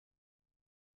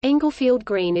Englefield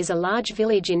Green is a large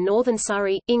village in northern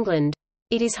Surrey, England.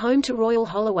 It is home to Royal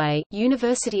Holloway,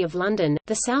 University of London,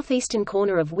 the southeastern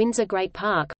corner of Windsor Great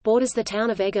Park, borders the town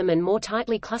of Egham and more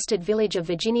tightly clustered village of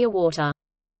Virginia Water.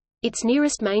 Its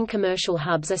nearest main commercial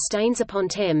hubs are Staines upon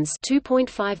Thames,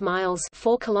 2.5 miles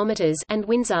 (4 kilometers) and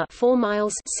Windsor, 4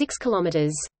 miles (6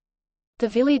 kilometers). The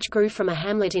village grew from a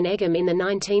hamlet in Egham in the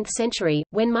 19th century,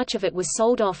 when much of it was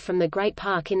sold off from the Great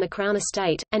Park in the Crown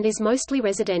Estate, and is mostly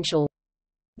residential.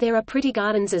 There are pretty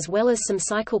gardens as well as some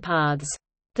cycle paths.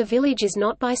 The village is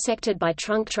not bisected by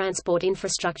trunk transport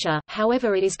infrastructure,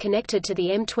 however it is connected to the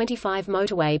M25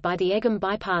 motorway by the Egham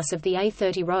bypass of the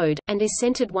A30 road, and is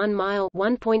centred 1 mile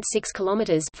 (1.6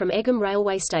 kilometers) from Egham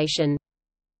railway station.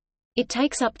 It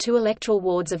takes up 2 electoral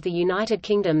wards of the United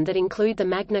Kingdom that include the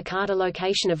Magna Carta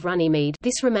location of Runnymede.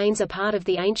 This remains a part of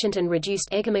the ancient and reduced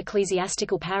Egham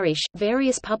ecclesiastical parish,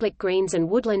 various public greens and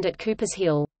woodland at Coopers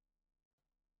Hill.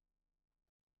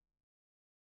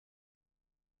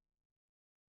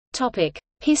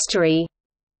 History.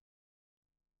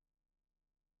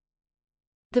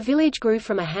 The village grew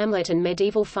from a hamlet and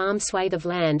medieval farm swathe of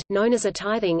land, known as a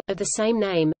tithing, of the same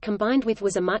name, combined with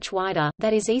was a much wider,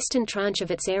 that is eastern tranche of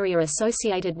its area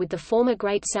associated with the former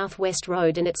Great South West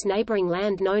Road and its neighbouring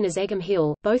land known as Egham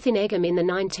Hill, both in Egham in the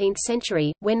 19th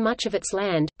century, when much of its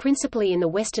land, principally in the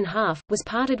western half, was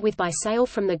parted with by sale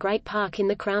from the Great Park in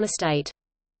the Crown Estate.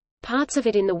 Parts of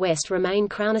it in the west remain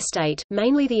Crown Estate,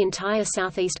 mainly the entire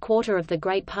southeast quarter of the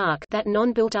Great Park, that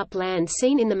non-built-up land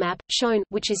seen in the map, shown,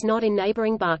 which is not in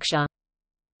neighbouring Berkshire.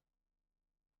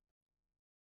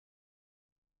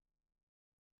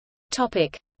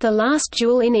 The last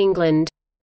duel in England.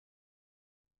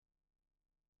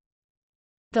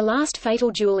 The last fatal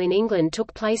duel in England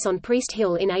took place on Priest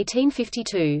Hill in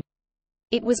 1852.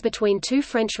 It was between 2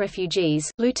 French refugees,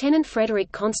 Lieutenant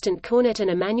Frederic Constant Cournot and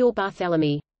Emmanuel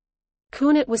Barthélemy.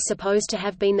 Cournot was supposed to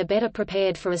have been the better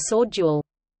prepared for a sword duel.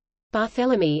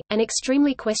 Barthélemy, an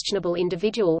extremely questionable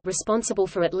individual responsible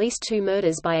for at least 2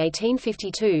 murders by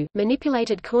 1852,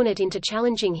 manipulated Cournot into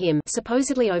challenging him,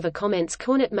 supposedly over comments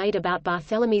Cournot made about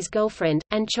Barthélemy's girlfriend,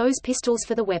 and chose pistols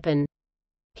for the weapon.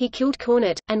 He killed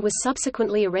Cournot, and was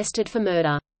subsequently arrested for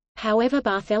murder. However,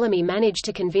 Barthélemy managed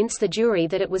to convince the jury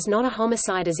that it was not a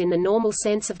homicide as in the normal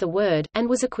sense of the word, and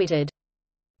was acquitted.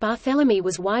 Barthélemy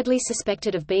was widely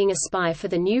suspected of being a spy for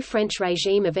the new French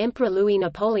regime of Emperor Louis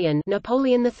Napoleon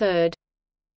III.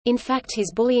 In fact,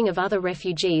 his bullying of other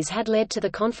refugees had led to the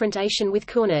confrontation with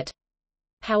Cournot.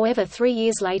 However, 3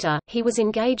 years later, he was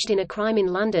engaged in a crime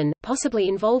in London, possibly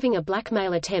involving a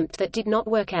blackmail attempt that did not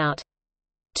work out.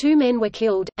 2 men were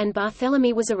killed, and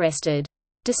Barthélemy was arrested.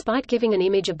 Despite giving an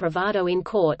image of bravado in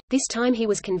court, this time he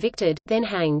was convicted, then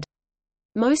hanged.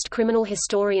 Most criminal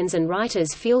historians and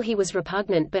writers feel he was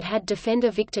repugnant but had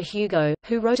defender Victor Hugo,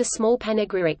 who wrote a small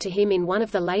panegyric to him in one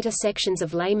of the later sections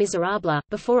of Les Miserables,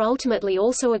 before ultimately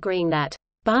also agreeing that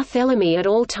Barthélemy at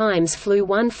all times flew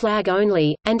one flag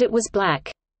only, and it was black.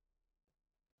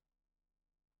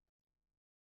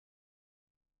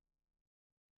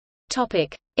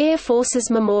 Air Forces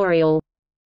Memorial.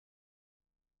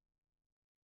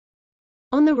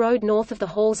 On the road north of the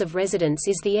halls of residence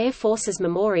is the Air Forces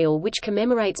Memorial, which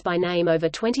commemorates by name over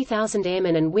 20,000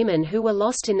 airmen and women who were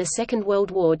lost in the Second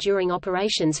World War during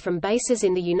operations from bases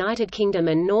in the United Kingdom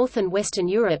and North and Western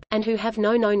Europe, and who have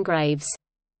no known graves.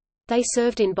 They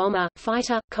served in bomber,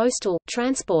 fighter, coastal,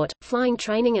 transport, flying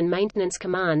training and maintenance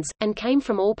commands, and came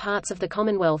from all parts of the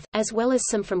Commonwealth, as well as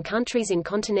some from countries in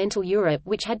continental Europe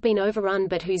which had been overrun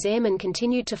but whose airmen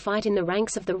continued to fight in the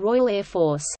ranks of the Royal Air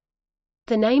Force.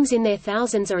 The names in their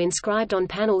thousands are inscribed on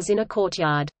panels in a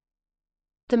courtyard.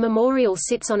 The memorial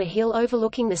sits on a hill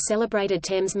overlooking the celebrated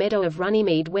Thames meadow of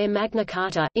Runnymede, where Magna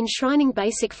Carta, enshrining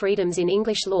basic freedoms in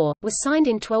English law, was signed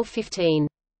in 1215.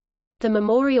 The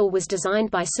memorial was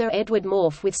designed by Sir Edward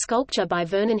Morph with sculpture by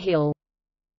Vernon Hill.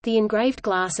 The engraved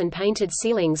glass and painted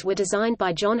ceilings were designed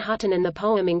by John Hutton, and the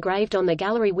poem engraved on the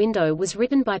gallery window was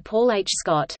written by Paul H.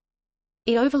 Scott.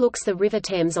 It overlooks the River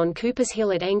Thames on Coopers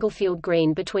Hill at Englefield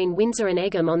Green between Windsor and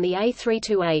Egham on the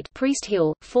A328 Priest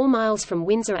Hill, 4 miles from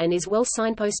Windsor, and is well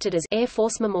signposted as Air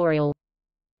Force Memorial.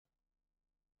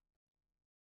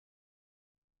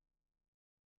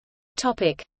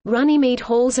 Runnymede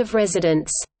Halls of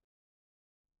Residence.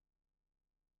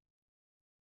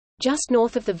 Just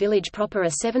north of the village proper are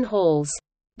 7 halls.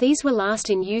 These were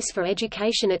last in use for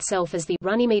education itself as the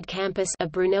Runnymede campus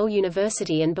of Brunel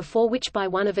University, and before which by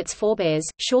one of its forebears,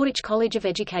 Shoreditch College of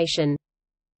Education.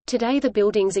 Today the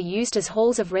buildings are used as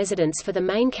halls of residence for the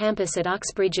main campus at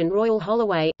Uxbridge and Royal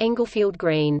Holloway, Englefield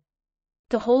Green.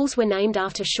 The halls were named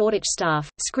after Shoreditch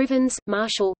staff: Scrivens,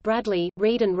 Marshall, Bradley,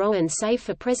 Reed and Rowan, save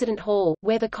for President Hall,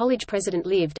 where the college president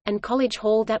lived, and College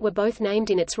Hall, that were both named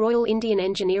in its Royal Indian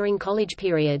Engineering College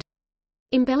period.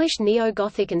 Embellished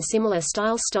neo-Gothic and similar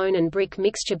style stone and brick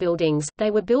mixture buildings,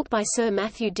 they were built by Sir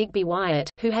Matthew Digby Wyatt,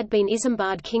 who had been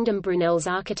Isambard Kingdom Brunel's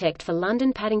architect for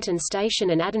London Paddington Station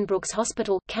and Addenbrooke's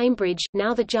Hospital, Cambridge,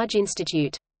 now the Judge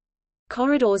Institute.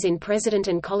 Corridors in President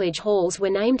and College Halls were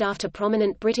named after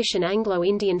prominent British and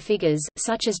Anglo-Indian figures,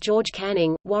 such as George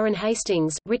Canning, Warren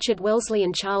Hastings, Richard Wellesley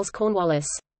and Charles Cornwallis.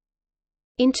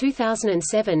 In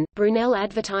 2007, Brunel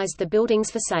advertised the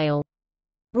buildings for sale.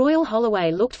 Royal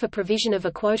Holloway looked for provision of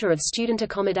a quota of student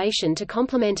accommodation to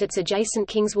complement its adjacent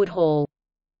Kingswood Hall.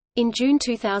 In June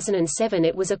 2007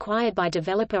 it was acquired by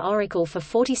developer Oracle for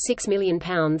 £46 million,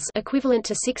 equivalent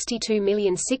to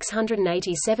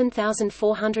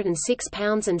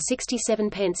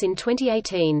 £62,687,406.67 in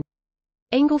 2018.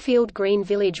 Englefield Green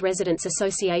Village Residents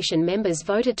Association members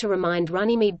voted to remind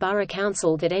Runnymede Borough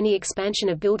Council that any expansion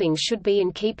of buildings should be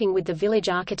in keeping with the village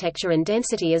architecture and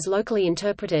density as locally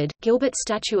interpreted. Gilbert's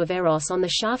statue of Eros on the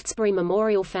Shaftesbury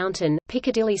Memorial Fountain,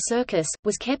 Piccadilly Circus,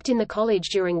 was kept in the college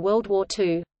during World War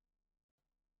II.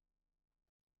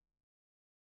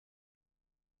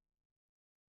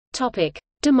 Topic: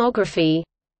 Demography.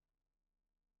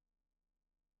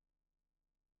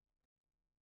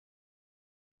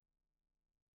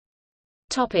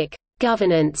 Topic: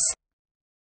 Governance.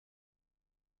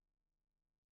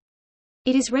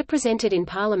 It is represented in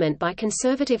Parliament by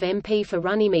Conservative MP for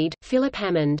Runnymede, Philip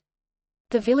Hammond.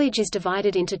 The village is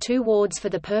divided into two wards for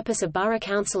the purpose of borough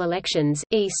council elections: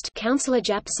 East, Councillor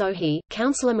Jap Sohi,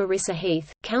 Councillor Marissa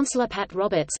Heath, Councillor Pat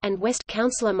Roberts, and West,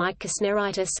 Councillor Mike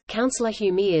Kusneritis, Councillor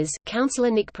Hugh Mears,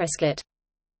 Councillor Nick Prescott.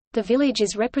 The village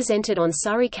is represented on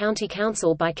Surrey County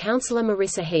Council by Councillor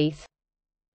Marissa Heath.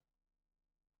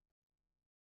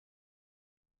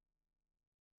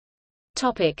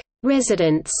 Topic: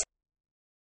 Residents.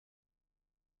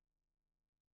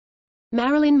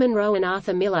 Marilyn Monroe and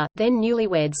Arthur Miller, then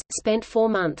newlyweds, spent 4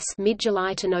 months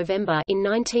mid-July to November in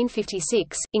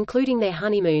 1956, including their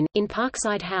honeymoon, in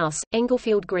Parkside House,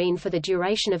 Englefield Green for the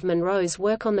duration of Monroe's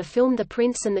work on the film The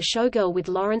Prince and the Showgirl with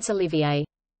Laurence Olivier.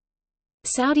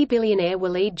 Saudi billionaire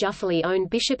Walid Juffali owned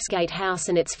Bishopsgate House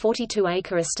and its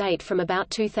 42-acre estate from about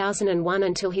 2001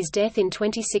 until his death in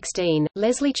 2016.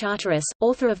 Leslie Charteris,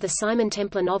 author of the Simon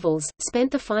Templar novels,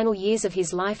 spent the final years of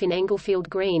his life in Englefield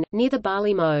Green, near the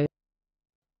Barley Mow.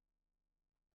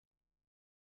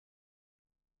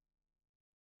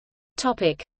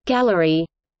 Topic: Gallery.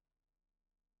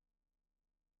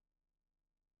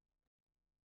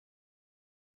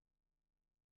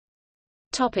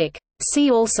 Topic: See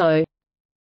also.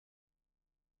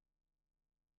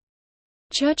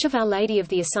 Church of Our Lady of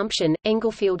the Assumption,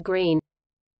 Englefield Green.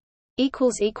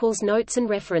 Notes and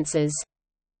references